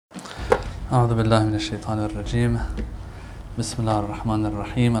أعوذ بالله من الشيطان الرجيم بسم الله الرحمن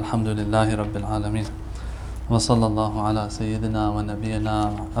الرحيم الحمد لله رب العالمين وصلى الله على سيدنا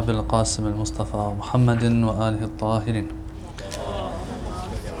ونبينا أبي القاسم المصطفى محمد وآله الطاهرين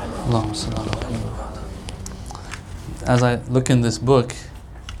اللهم صل على محمد. As I look in this book,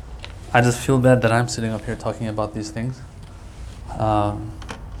 I just feel bad that I'm sitting up here talking about these things. I'm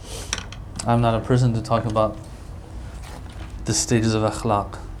not a person to talk about the stages of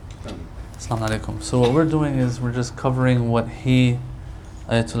akhlaq. Assalamu alaikum. So what we're doing is we're just covering what Ayatollah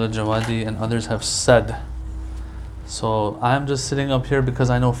Jawadi and others have said. So I'm just sitting up here because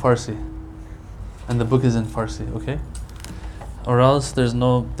I know Farsi and the book is in Farsi, okay? Or else there's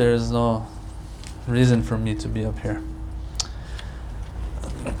no reason for me to be up here.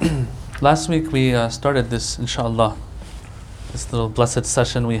 Last week we started this, inshallah, this little blessed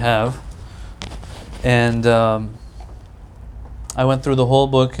session we have, and I went through the whole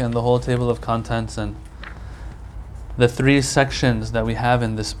book and the whole table of contents and the three sections that we have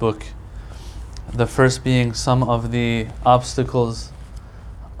in this book. The first being some of the obstacles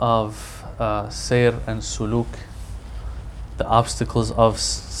of sayr and suluk, the obstacles of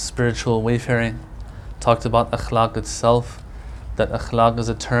spiritual wayfaring. Talked about akhlaq itself, that akhlaq is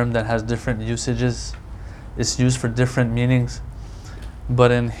a term that has different usages. It's used for different meanings. But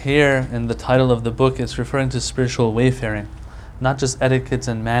in the title of the book, it's referring to spiritual wayfaring, not just etiquettes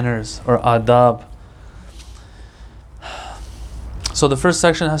and manners or adab. So the first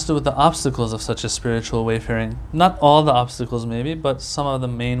section has to do with the obstacles of such a spiritual wayfaring. Not all the obstacles maybe, but some of the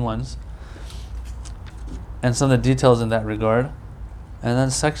main ones. And some of the details in that regard. And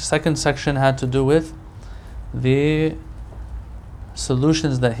then second section had to do with the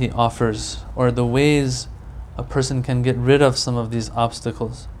solutions that he offers, or the ways a person can get rid of some of these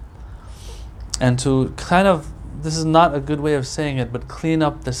obstacles. And to kind of, this is not a good way of saying it, but clean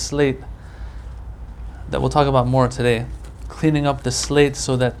up the slate that we'll talk about more today. Cleaning up the slate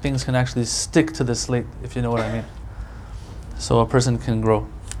so that things can actually stick to the slate, if you know what I mean. So a person can grow.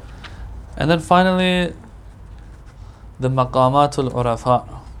 And then finally, the maqamatul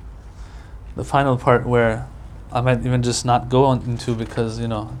urafa, the final part where I might even just not go into because,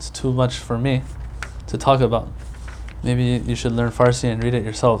 it's too much for me to talk about. Maybe you should learn Farsi and read it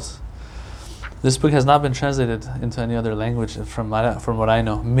yourselves. This book has not been translated into any other language from what I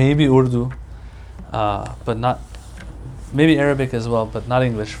know. Maybe Urdu, but not, maybe Arabic as well, but not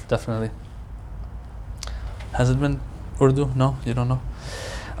English, definitely. Has it been Urdu? No, you don't know?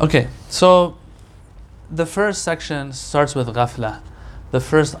 Okay, so the first section starts with ghafla. The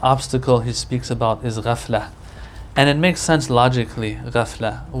first obstacle he speaks about is ghafla. And it makes sense logically,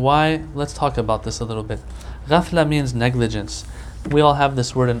 ghafla. Why? Let's talk about this a little bit. Ghafla means negligence. We all have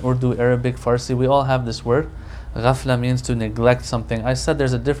this word in Urdu, Arabic, Farsi. We all have this word. Ghafla means to neglect something. I said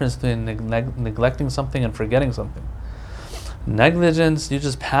there's a difference between neglecting something and forgetting something. Negligence, you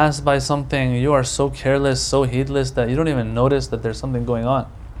just pass by something. You are so careless, so heedless that you don't even notice that there's something going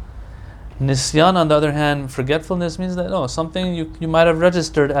on. Nisyan, on the other hand, forgetfulness means that something you might have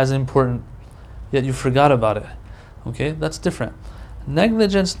registered as important, yet you forgot about it. Okay, that's different.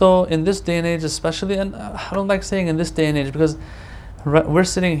 Negligence, though, in this day and age especially, and I don't like saying in this day and age because we're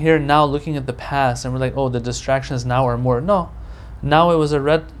sitting here now looking at the past and we're like, the distractions now are more. No, now it was a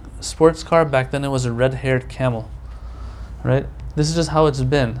red sports car, back then it was a red-haired camel, right? This is just how it's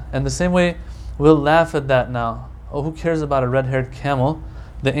been. And the same way, we'll laugh at that now. Who cares about a red-haired camel?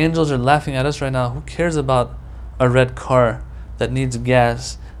 The angels are laughing at us right now. Who cares about a red car that needs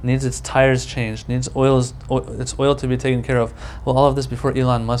gas, needs its tires changed, needs its oil to be taken care of? Well, all of this before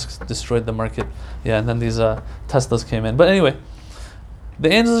Elon Musk destroyed the market. Yeah, and then these Teslas came in. But anyway,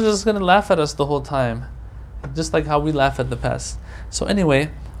 the angels are just going to laugh at us the whole time, just like how we laugh at the past. So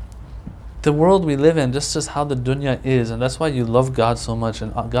anyway, the world we live in, just how the dunya is, and that's why you love God so much,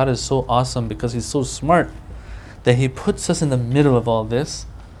 and God is so awesome because He's so smart that He puts us in the middle of all this.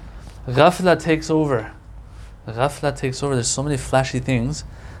 Ghafla takes over. Ghafla takes over. There's so many flashy things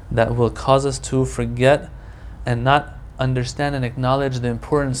that will cause us to forget and not understand and acknowledge the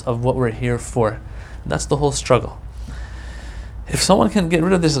importance of what we're here for. That's the whole struggle. If someone can get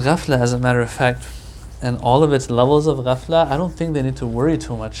rid of this ghafla, as a matter of fact, and all of its levels of ghafla, I don't think they need to worry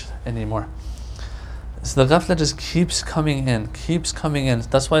too much anymore. So the ghafla just keeps coming in.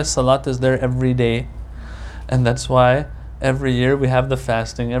 That's why salat is there every day. And that's why every year we have the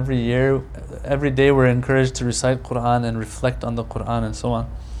fasting. Every day we're encouraged to recite Quran and reflect on the Quran and so on.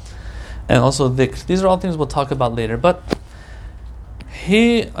 And also dhikr. These are all things we'll talk about later. But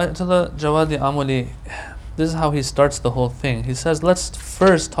Ayatollah Jawadi Amuli, this is how he starts the whole thing. He says, let's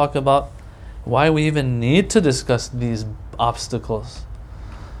first talk about why we even need to discuss these obstacles.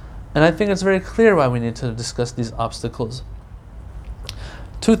 And I think it's very clear why we need to discuss these obstacles.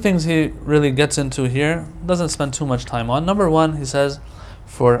 Two things he really gets into here, doesn't spend too much time on. Number one, he says,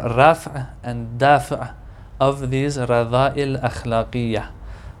 for raf' and daf' of these radha'il akhlaqiyya.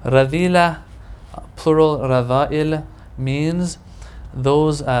 Radhila, plural radha'il, means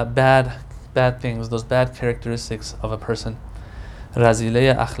those bad things, those bad characteristics of a person.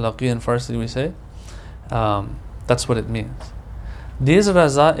 Razilayya akhlaqi in Farsi we say. That's what it means. These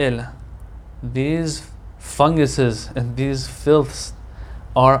raza'il, these funguses and these filths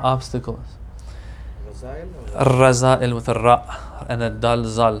are obstacles. Raza'il with a ra and a dal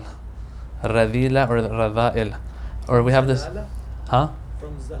zal. Radila or radha'il. Or we have this. Huh?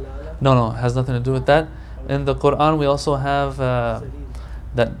 From Zalala? No, it has nothing to do with that. In the Quran we also have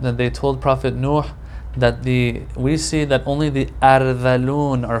that they told Prophet Nuh that we see that only the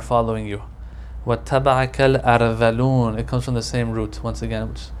ardhalun are following you. وَاتَّبَعَكَ الْأَرْذَلُونَ. It comes from the same root once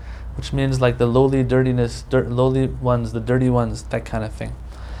again, which means like the lowly lowly ones, the dirty ones, that kind of thing.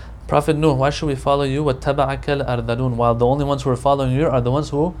 Prophet Nuh, why should we follow you? وَاتَّبَعَكَ الْأَرْذَلُونَ. While the only ones who are following you are the ones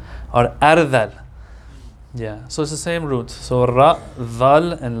who are ardhal. Yeah, so it's the same root. So ra,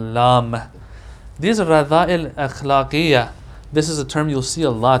 dhal, and lam. These are radha'il akhlaqiyya. This is a term you'll see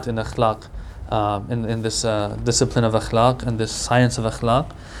a lot in akhlaq, in this discipline of akhlaq and this science of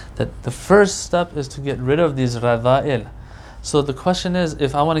akhlaq. That the first step is to get rid of these radha'il. So the question is,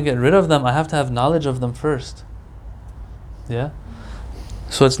 if I want to get rid of them, I have to have knowledge of them first. Yeah?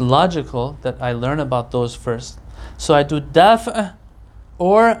 So it's logical that I learn about those first. So I do daf'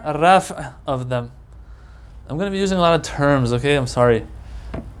 or raf' of them. I'm going to be using a lot of terms, okay? I'm sorry.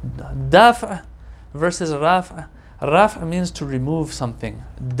 Daf' versus raf'. Raf' means to remove something.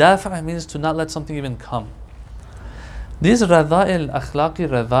 Daf' means to not let something even come. These radha'il, akhlaqi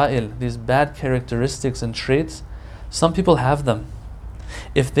radha'il, these bad characteristics and traits, some people have them.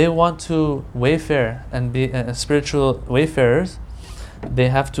 If they want to wayfare and be spiritual wayfarers, they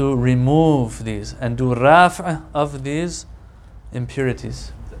have to remove these and do raf' of these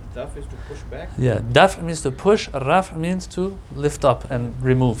impurities. Daf is to push back? Yeah, daf means to push, raf means to lift up and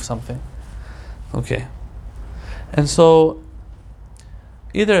remove something. Okay. And so,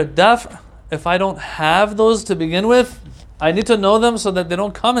 either daf, if I don't have those to begin with, I need to know them so that they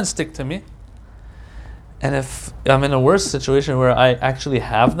don't come and stick to me. And if I'm in a worse situation where I actually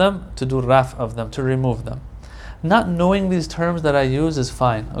have them, to do raf of them, to remove them. Not knowing these terms that I use is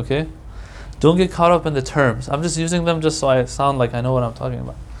fine, okay? Don't get caught up in the terms. I'm just using them just so I sound like I know what I'm talking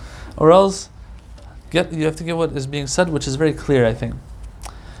about. Or else, you have to get what is being said, which is very clear, I think.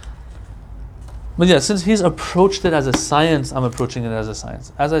 But yeah, since he's approached it as a science, I'm approaching it as a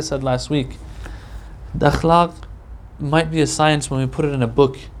science. As I said last week, the akhlaq might be a science when we put it in a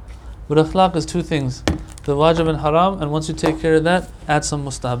book. But akhlaq is two things. The wajib and haram, and once you take care of that, add some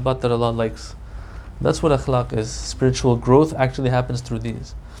mustahabbat that Allah likes. That's what akhlaq is. Spiritual growth actually happens through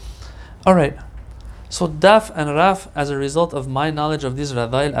these. Alright, so daf and raf as a result of my knowledge of these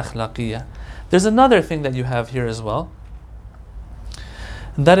radha'il akhlaqiyya. There's another thing that you have here as well.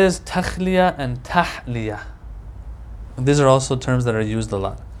 And that is takhliya and tahliya. These are also terms that are used a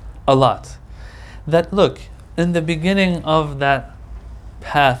lot. That look, in the beginning of that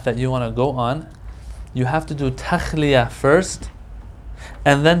path that you want to go on, you have to do takhliya first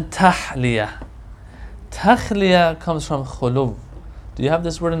and then tahliya. Takhliya comes from khuluw. Do you have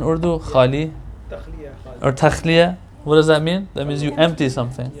this word in Urdu? Khali? Or takhliya? What does that mean? That means you empty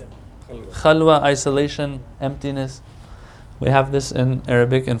something. Khalwa, isolation, emptiness. We have this in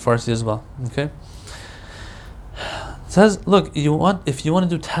Arabic and Farsi as well. Okay? It says, look, if you want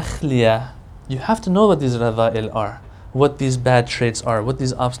to do takhliya, you have to know what these radha'il are, what these bad traits are, what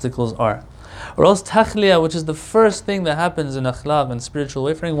these obstacles are. Or else takhliya, which is the first thing that happens in akhlaq and spiritual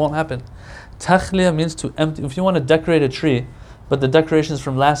wayfaring, won't happen. Takhliya means to empty. If you want to decorate a tree, but the decorations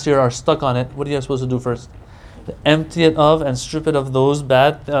from last year are stuck on it, what are you supposed to do first? Empty it of and strip it of those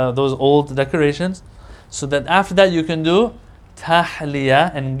those old decorations, so that after that you can do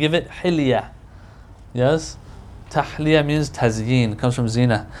tahliya and give it hilya. Yes? Tahliya means tazyin, comes from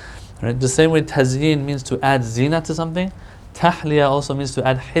zina. Right? The same way tazyin means to add zina to something, tahliya also means to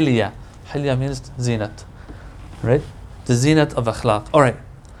add hilya. Hilya means zinat. Right? The zinat of akhlaq. Alright.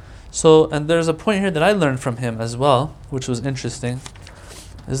 So, and there's a point here that I learned from him as well, which was interesting,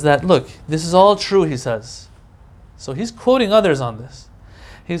 is that, look, this is all true, he says. So he's quoting others on this.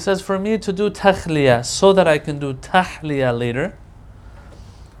 He says, for me to do takhliya so that I can do tahliya later,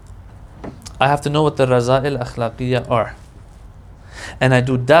 I have to know what the raza'il akhlaqiyya are. And I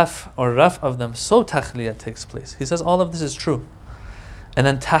do daf or raf of them so takhliya takes place. He says all of this is true. And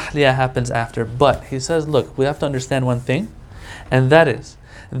then tahliya happens after. But he says, look, we have to understand one thing, and that is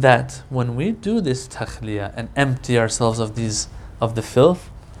that when we do this takhliya and empty ourselves of the filth,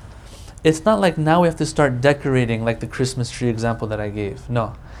 it's not like now we have to start decorating like the Christmas tree example that I gave.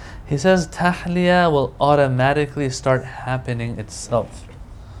 No. He says tahliya will automatically start happening itself.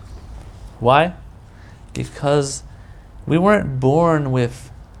 Why? Because we weren't born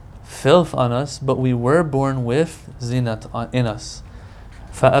with filth on us, but we were born with zinat in us.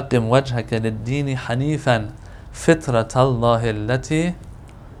 فَأَقِمْ وَجْهَكَ لِلدِّينِ حَنِيفًا فِطْرَةَ اللَّهِ الَّتِي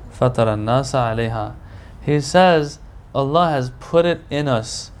فَطَرَ النَّاسَ عَلَيْهَا. He says Allah has put it in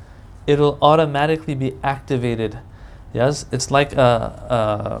us. It'll automatically be activated. Yes, it's like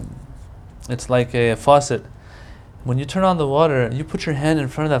a faucet. When you turn on the water, you put your hand in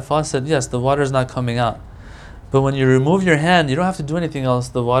front of that faucet. Yes, the water is not coming out. But when you remove your hand, you don't have to do anything else.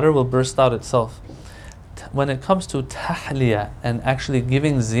 The water will burst out itself. When it comes to tahliya and actually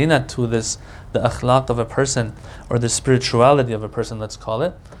giving zina to this, the akhlaq of a person or the spirituality of a person, let's call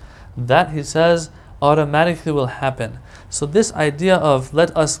it, that he says automatically will happen. So this idea of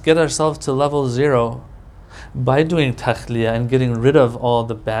let us get ourselves to level 0 by doing takhliya and getting rid of all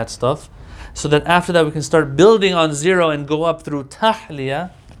the bad stuff, so that after that we can start building on 0 and go up through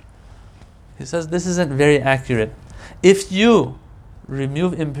tahliya, he says this isn't very accurate. If you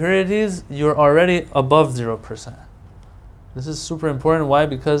remove impurities, you're already above 0%. This is super important. Why?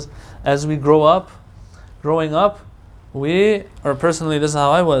 Because as we growing up, or personally this is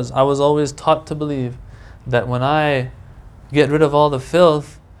how I was always taught to believe that when I get rid of all the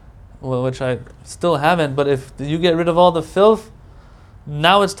filth, which I still haven't, but if you get rid of all the filth,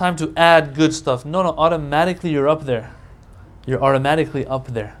 now it's time to add good stuff. No, automatically you're up there. You're automatically up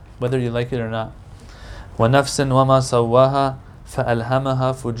there, whether you like it or not. وَنَفْسٍ وَمَا سَوَّاهَا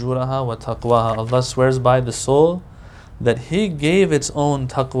فَأَلْهَمَهَا فُجُورَهَا وَتَقْوَاهَا. Allah swears by the soul that He gave its own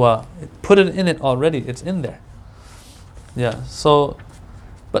taqwa. Put it in it already. It's in there. Yeah. So,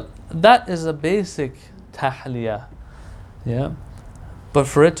 but that is a basic tahliya. Yeah. But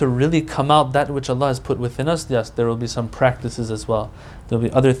for it to really come out, that which Allah has put within us, yes, there will be some practices as well. There will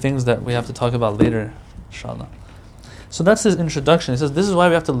be other things that we have to talk about later, inshallah. So that's his introduction. He says this is why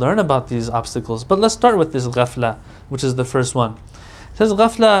we have to learn about these obstacles. But let's start with this ghafla, which is the first one. He says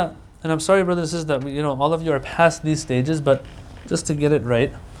ghafla, and I'm sorry, brothers and sisters, that all of you are past these stages, but just to get it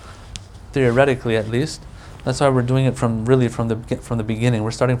right, theoretically at least, that's why we're doing it from the beginning.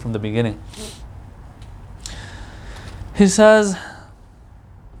 We're starting from the beginning. He says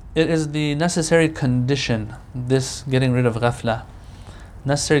it is the necessary condition, this getting rid of ghafla,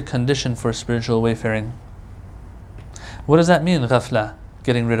 necessary condition for spiritual wayfaring. What does that mean, ghafla,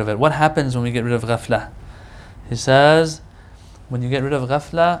 getting rid of it? What happens when we get rid of ghafla? He says, when you get rid of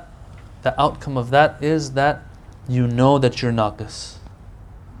ghafla, the outcome of that is that you know that you're naqis.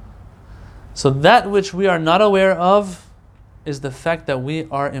 So that which we are not aware of is the fact that we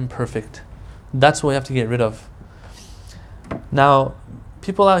are imperfect. That's what we have to get rid of. Now,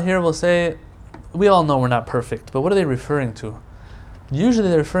 people out here will say, we all know we're not perfect, but what are they referring to? Usually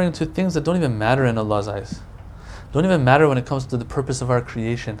they're referring to things that don't even matter in Allah's eyes. Don't even matter when it comes to the purpose of our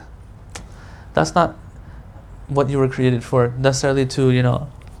creation. That's not what you were created for, necessarily to,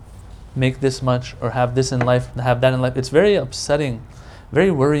 make this much or have this in life, have that in life. It's very upsetting,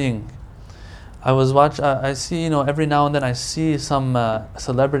 very worrying. I see, every now and then I see some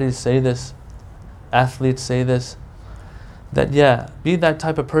celebrities say this, athletes say this, that be that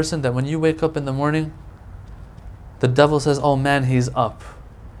type of person that when you wake up in the morning, the devil says, oh man, he's up.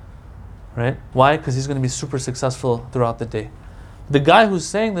 Right? Why? Because he's going to be super successful throughout the day. The guy who's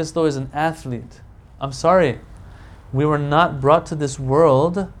saying this though is an athlete. I'm sorry. We were not brought to this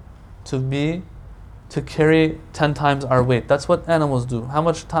world to carry 10 times our weight. That's what animals do. How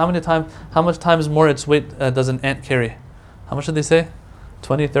much times more its weight does an ant carry? How much did they say?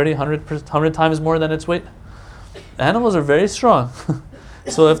 20, 30, 100 times more than its weight? Animals are very strong.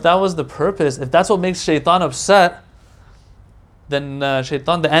 So if that was the purpose, if that's what makes shaitan upset, then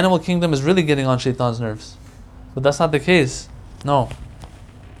shaitan, the animal kingdom, is really getting on shaitan's nerves. But that's not the case. No.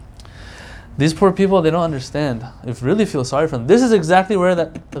 These poor people, they don't understand. If really feel sorry for them. This is exactly where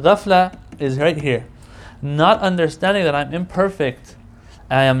that ghafla is, right here. Not understanding that I'm imperfect,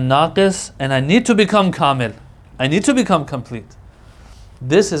 I am naqis, and I need to become kamil. I need to become complete.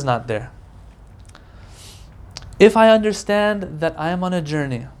 This is not there. If I understand that I am on a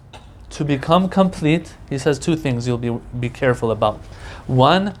journey to become complete, he says two things you'll be careful about.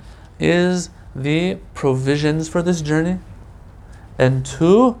 One is the provisions for this journey, and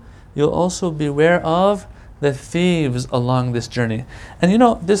two, you'll also beware of the thieves along this journey. And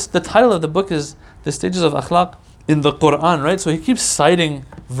the title of the book is The Stages of Akhlaq in the Quran, right? So he keeps citing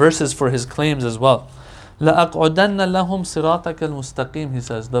verses for his claims as well. لَأَقْعُدَنَّ لَهُمْ صِرَاطَكَ الْمُسْتَقِيمِ. He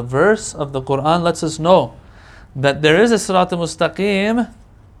says, the verse of the Quran lets us know that there is a Sirat al-Mustaqim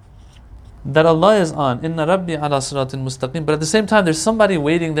that Allah is on. Inna Rabbi ala Sirat al-Mustaqim. But at the same time, there's somebody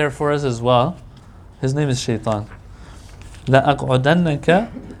waiting there for us as well. His name is Shaitan.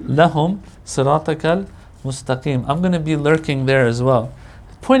 لَأَقْعُدَنَّكَ لَهُمْ صِرَاطَكَ الْمُسْتَقِيمِ. I'm going to be lurking there as well.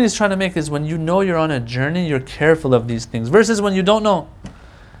 The point he's trying to make is when you know you're on a journey, you're careful of these things. Versus when you don't know.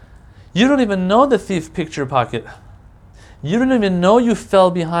 You don't even know the thief picked your pocket. You don't even know you fell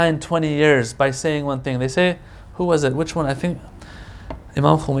behind 20 years by saying one thing. They say, who was it? Which one? I think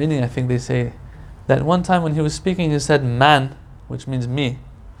Imam Khomeini, I think they say that one time when he was speaking, he said man, which means me.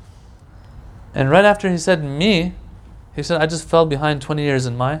 And right after he said me, he said, I just fell behind 20 years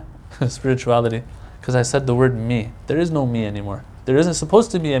in my spirituality because I said the word me. There is no me anymore. There isn't supposed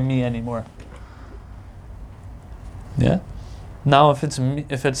to be a me anymore. Yeah? Now if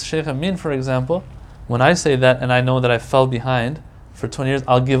it's Shaykh Amin, for example, when I say that and I know that I fell behind for 20 years,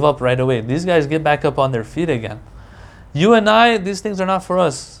 I'll give up right away. These guys get back up on their feet again. You and I, these things are not for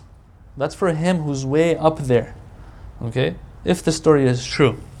us. That's for him who's way up there. Okay? If the story is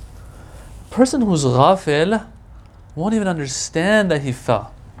true. Person who's ghafil won't even understand that he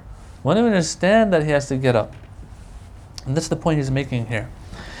fell. Won't even understand that he has to get up. And that's the point he's making here.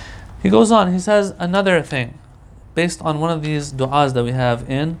 He goes on, he says another thing. Based on one of these du'as that we have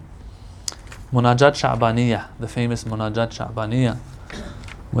in Munajat Sha'baniyah, the famous Munajat Sha'baniyah,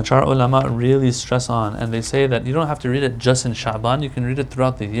 which our ulama really stress on. And they say that you don't have to read it just in Sha'ban, you can read it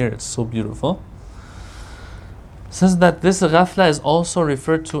throughout the year. It's so beautiful. It says that this ghafla is also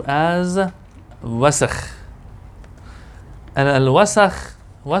referred to as wasakh. And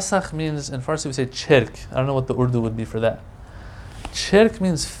wasakh means, in Farsi we say chirk. I don't know what the Urdu would be for that. Chirk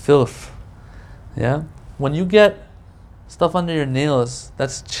means filth. Yeah? When you get stuff under your nails,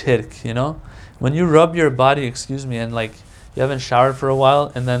 that's chirk, you know? When you rub your body, and like you haven't showered for a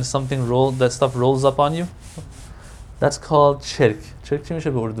while and then that stuff rolls up on you, that's called chirk. Chirk چی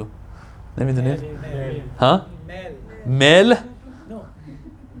میشه به اردو؟ نمیدونید؟ Huh? Mel? No.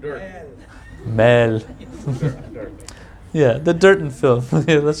 Mel. Yeah, the dirt and filth.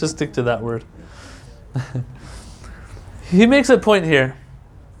 Okay, let's just stick to that word. He makes a point here.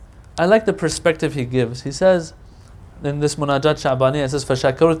 I like the perspective he gives. He says, in this Munajat Sha'baniyah, it says,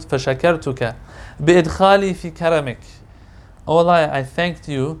 فَشَكَرْتُكَ بِإِدْخَالِي فِي كَرَمِكَ. Oh Allah, I thanked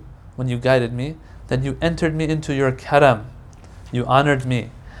you when you guided me, that you entered me into your karam. You honored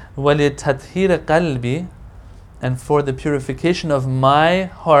me. وَلِتَطْهِيرَ قَلْبِي. And for the purification of my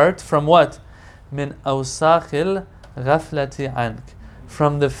heart, from what? مِنْ أَوْسَاخِ الْغَفْلَةِ عَنْكَ.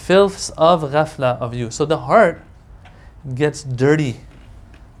 From the filths of ghafla of you. So the heart gets dirty.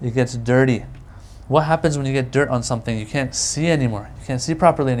 It gets dirty. What happens when you get dirt on something? You can't see anymore. You can't see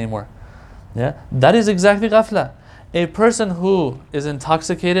properly anymore. Yeah, that is exactly ghafla. A person who is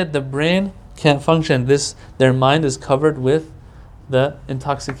intoxicated, the brain can't function. Their mind is covered with the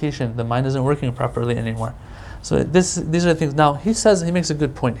intoxication. The mind isn't working properly anymore. So these are the things. Now he makes a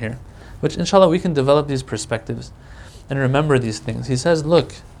good point here, which inshallah we can develop these perspectives and remember these things. He says,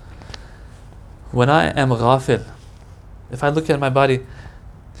 look, when I am ghafil, if I look at my body,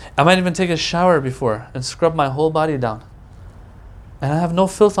 I might even take a shower before and scrub my whole body down. And I have no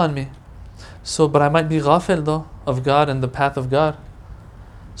filth on me. But I might be ghafil though of God and the path of God.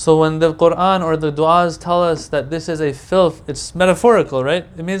 So when the Quran or the du'as tell us that this is a filth, it's metaphorical, right?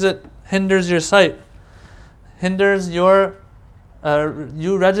 It means it hinders your sight. Hinders your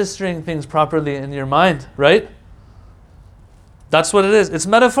you registering things properly in your mind, right? That's what it is. It's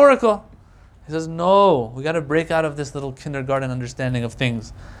metaphorical. He says, no, we got to break out of this little kindergarten understanding of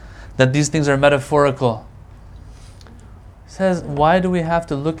things, that these things are metaphorical. He says, why do we have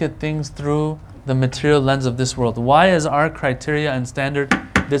to look at things through the material lens of this world? Why is our criteria and standard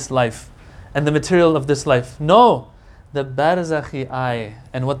this life and the material of this life? No, the barzakhi eye,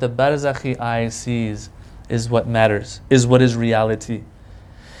 and what the barzakhi eye sees is what matters, is what is reality.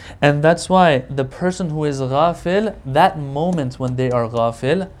 And that's why the person who is ghafil, that moment when they are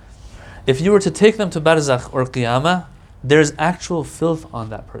ghafil, if you were to take them to barzakh or qiyamah, there's actual filth on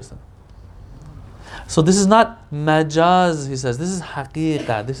that person. So this is not majaz, he says, this is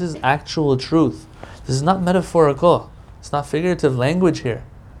haqiqah, this is actual truth. This is not metaphorical, it's not figurative language here.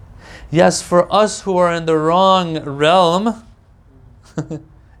 Yes, for us who are in the wrong realm,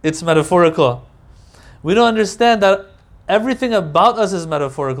 it's metaphorical. We don't understand that everything about us is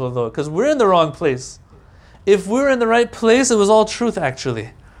metaphorical though, because we're in the wrong place. If we were in the right place, it was all truth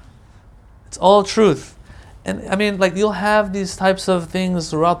actually. It's all truth. And I mean, like, you'll have these types of things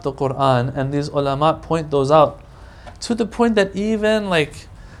throughout the Quran, and these ulama point those out to the point that even like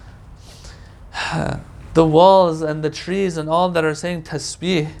The walls and the trees and all that are saying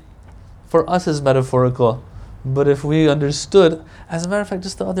tasbih, for us is metaphorical. But if we understood, as a matter of fact,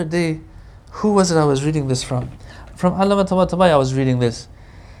 just the other day, who was it I was reading this from? From Allama Tabatabai I was reading this.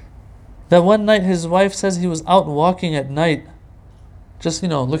 That one night his wife says he was out walking at night, just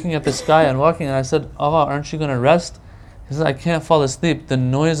looking at the sky and walking, and I said, Allah, aren't you going to rest? He said, I can't fall asleep. The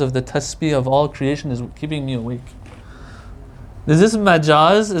noise of the tasbih of all creation is keeping me awake. Is this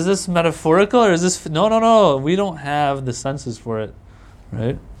majaz? Is this metaphorical? Or is this... No. We don't have the senses for it.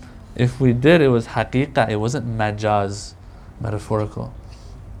 Right? If we did, it was haqiqah. It wasn't majaz, metaphorical.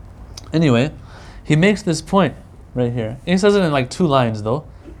 Anyway, he makes this point right here. He says it in like 2 lines though.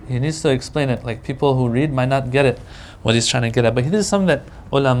 He needs to explain it. Like people who read might not get it, what he's trying to get at. But this is something that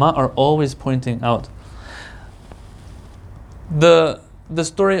ulama are always pointing out. The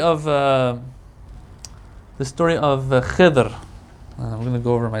story of Khidr. I'm going to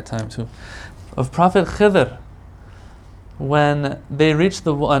go over my time too. Of Prophet Khidr, when they reach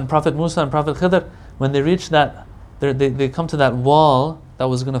and Prophet Musa and Prophet Khidr, when they reach that, they come to that wall that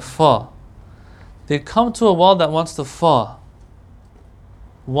was going to fall. They come to a wall that wants to fall.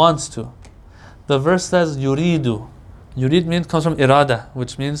 Wants to. The verse says yuridu. Yurid comes from irada,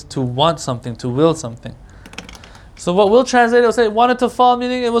 which means to want something, to will something. So what we'll translate, will say wanted to fall,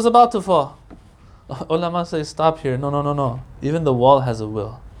 meaning it was about to fall. Ulama say stop here. No. Even the wall has a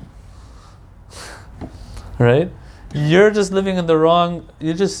will. Right? You're just living in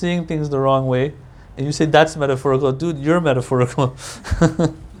you're just seeing things the wrong way. And you say that's metaphorical. Dude, you're metaphorical.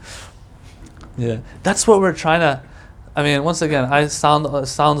 Yeah. That's what we're trying to... once again,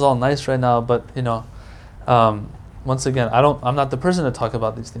 sounds all nice right now, but once again, I'm not the person to talk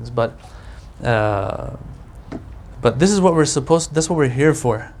about these things, but this is what that's what we're here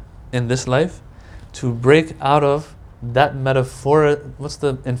for in this life, to break out of that metaphor. What's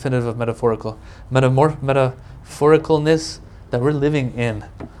the infinitive of metaphorical? Metaphoricalness that we're living in.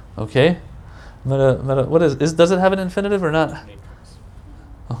 Okay? What is does it have an infinitive or not?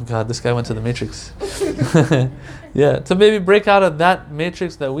 Oh God, this guy went to the matrix. Yeah, to maybe break out of that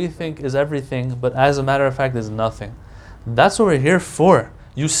matrix that we think is everything, but as a matter of fact is nothing. That's what we're here for.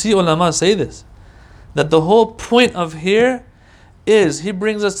 You see ulama say this, that the whole point of here is he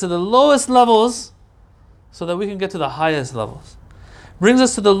brings us to the lowest levels so that we can get to the highest levels. Brings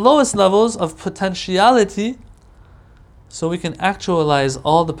us to the lowest levels of potentiality so we can actualize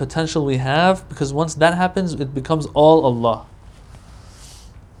all the potential we have, because once that happens, it becomes all Allah.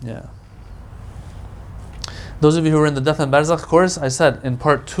 Yeah. Those of you who are in the Death and Barzakh course, I said in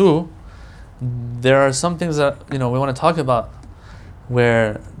part 2, there are some things that we want to talk about,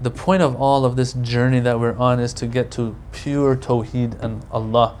 where the point of all of this journey that we're on is to get to pure Tawheed and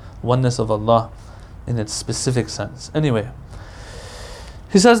Allah, oneness of Allah in its specific sense. Anyway,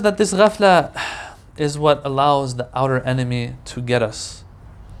 he says that this ghafla is what allows the outer enemy to get us,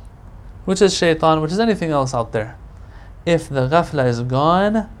 which is shaitan, which is anything else out there. If the ghafla is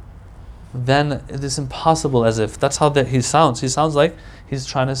gone, then it is impossible, as if that's how he sounds. He sounds like he's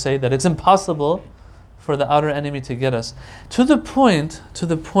trying to say that it's impossible for the outer enemy to get us. To the point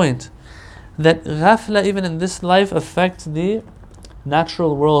that ghafla even in this life affects the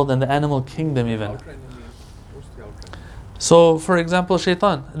natural world and the animal kingdom even. So for example,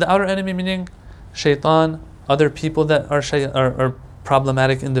 shaitan, the outer enemy meaning shaitan, other people that are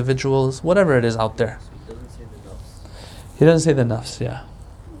problematic individuals, whatever it is out there. He doesn't say the nafs, yeah.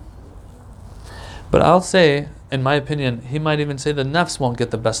 But I'll say, in my opinion, he might even say the nafs won't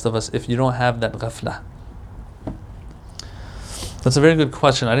get the best of us if you don't have that ghafla. That's a very good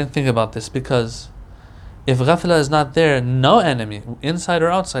question. I didn't think about this, because if ghafla is not there, no enemy, inside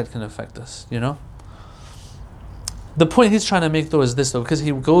or outside, can affect us, The point he's trying to make though is this though, because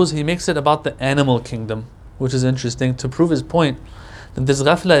he makes it about the animal kingdom, which is interesting, to prove his point that this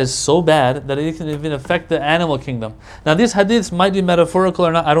ghafla is so bad that it can even affect the animal kingdom. Now these hadiths might be metaphorical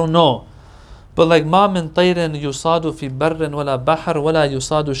or not, I don't know. But like ما من طير يصاد في بر ولا بحر ولا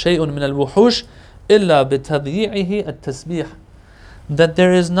يصاد شيء من الوحوش إلا بتضييعه التسبيح, that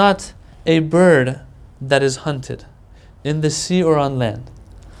there is not a bird that is hunted in the sea or on land,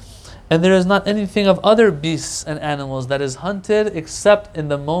 and there is not anything of other beasts and animals that is hunted except in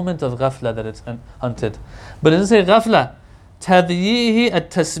the moment of ghafla that it's hunted. But it doesn't say ghafla. تضييعه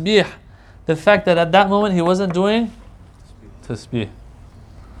التسبيح, the fact that at that moment he wasn't doing tasbih.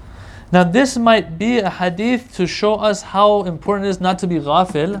 Now this might be a hadith to show us how important it is not to be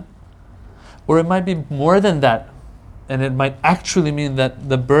ghafil, or it might be more than that, and it might actually mean that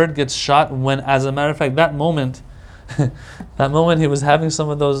the bird gets shot when, as a matter of fact, that moment he was having some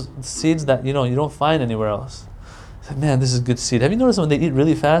of those seeds that you don't find anywhere else. Man, this is good seed. Have you noticed when they eat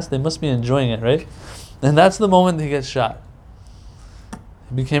really fast, they must be enjoying it, right? And that's the moment he gets shot.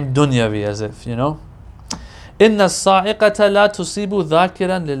 He became dunyavi, as if, إِنَّ الصَّاعِقَةَ لَا تُصِيبُ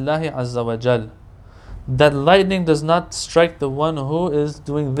ذَاكِرًا لِلَّهِ عَزَّ وَجَلَّ. That lightning does not strike the one who is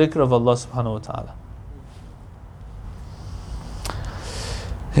doing dhikr of Allah subhanahu wa ta'ala.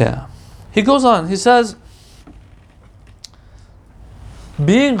 Yeah. He goes on, he says,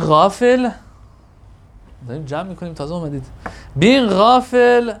 being ghafil, being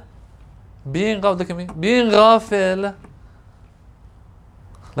ghafil,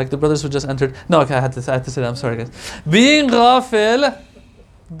 like the brothers who just entered. No, okay, I had to say that. I'm sorry, guys. Being ghafil,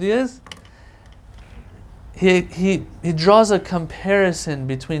 this, he draws a comparison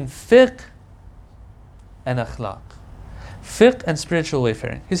between fiqh and akhlaq. Fiqh and spiritual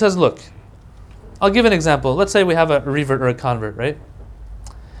wayfaring. He says, look, I'll give an example. Let's say we have a revert or a convert, right?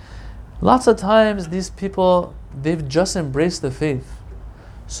 Lots of times these people, they've just embraced the faith.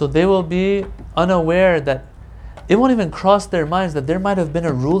 So they will be unaware that it won't even cross their minds that there might have been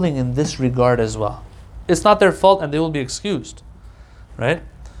a ruling in this regard as well. It's not their fault and they will be excused, right?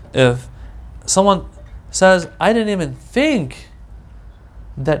 If someone says, I didn't even think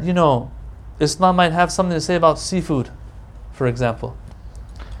that, Islam might have something to say about seafood, for example,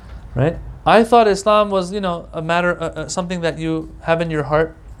 right? I thought Islam was, a matter, something that you have in your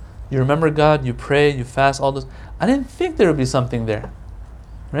heart. You remember God, you pray, you fast, all this. I didn't think there would be something there,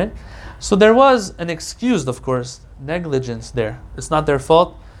 right? So there was an excused, of course, negligence there. It's not their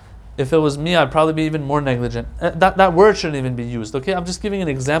fault. If it was me, I'd probably be even more negligent. That word shouldn't even be used, okay? I'm just giving an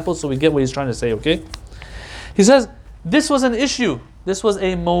example so we get what he's trying to say, okay? He says, this was an issue. This was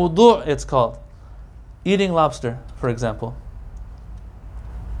a mawdu', it's called. Eating lobster, for example.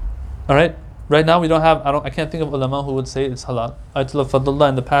 All right? Right now we don't have, I can't think of ulama who would say it's halal. Ayatollah Fadlullah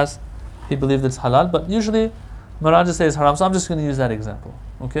in the past, he believed it's halal, but usually Maraja says haram, so I'm just going to use that example,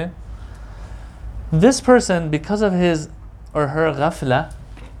 okay? This person, because of his or her ghafla,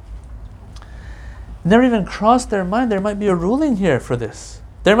 never even crossed their mind there might be a ruling here for this.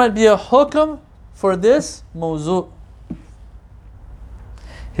 There might be a hukm for this mawzu'.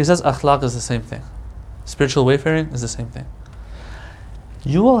 He says akhlaq is the same thing. Spiritual wayfaring is the same thing.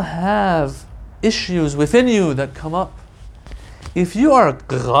 You will have issues within you that come up. If you are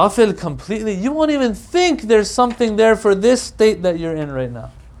ghafil completely, you won't even think there's something there for this state that you're in right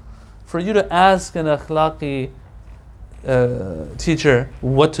now. For you to ask an akhlaqi teacher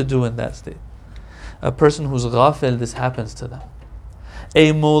what to do in that state. A person who's ghafil, this happens to them.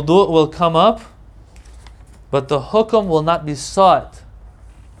 A mawdu' will come up, but the hukm will not be sought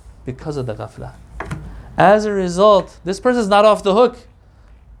because of the ghafla. As a result, this person is not off the hook,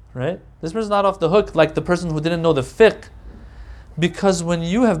 right? This person is not off the hook like the person who didn't know the fiqh. Because when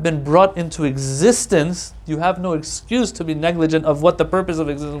you have been brought into existence, you have no excuse to be negligent of what the purpose of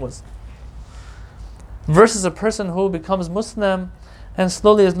existence was. Versus a person who becomes Muslim and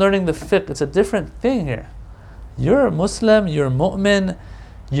slowly is learning the fiqh. It's a different thing here. You're a Muslim, you're a mu'min,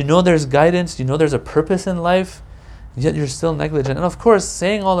 you know there's guidance, you know there's a purpose in life, yet you're still negligent. And of course,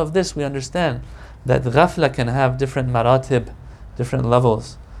 saying all of this, we understand that ghafla can have different maratib, different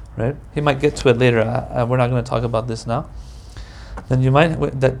levels, right? He might get to it later. We're not going to talk about this now. Then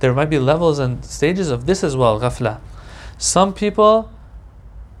there might be levels and stages of this as well, ghafla. Some people,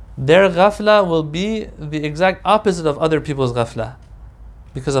 their ghafla will be the exact opposite of other people's ghafla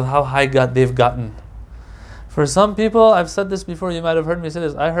because of how high they've gotten. For some people, I've said this before, you might have heard me say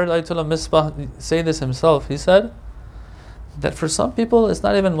this. I heard Ayatollah Misbah say this himself. He said that for some people, it's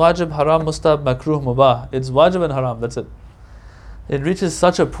not even wajib, haram, mustab, makruh, mubah. It's wajib and haram, that's it. It reaches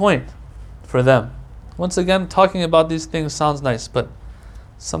such a point for them. Once again, talking about these things sounds nice, but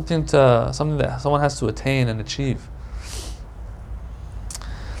something that someone has to attain and achieve.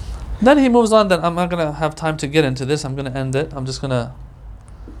 Then he moves on. Then I'm not going to have time to get into this. I'm going to end it. I'm just going to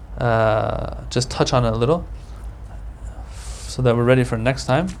just touch on it a little so that we're ready for next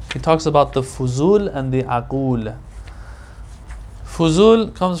time. He talks about the fuzul and the aqul.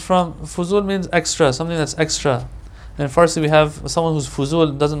 Fuzul fuzul means extra, something that's extra. And in Farsi we have someone who's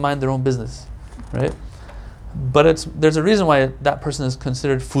fuzul, doesn't mind their own business, right? But there's a reason why that person is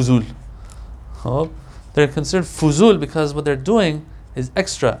considered fuzul. Oh, they're considered fuzul because what they're doing is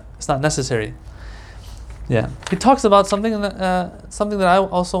extra. It's not necessary. Yeah. He talks about something that I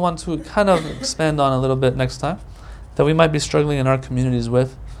also want to kind of expand on a little bit next time, that we might be struggling in our communities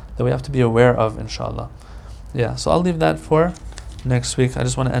with, that we have to be aware of, inshallah. Yeah. So I'll leave that for next week. I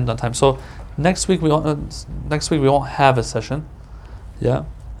just want to end on time. So next week we won't have a session. Yeah.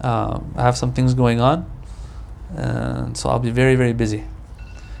 I have some things going on, and so I'll be very, very busy.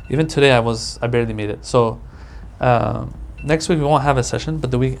 Even today I barely made it. So next week we won't have a session, but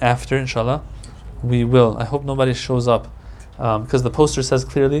the week after, inshallah, we will. I hope nobody shows up, because the poster says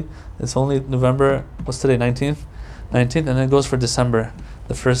clearly it's only November. What's today? 19th, and then it goes for December,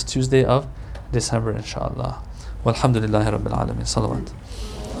 the first Tuesday of December, inshallah. Walhamdulillahi Rabbil Alameen. Salawat.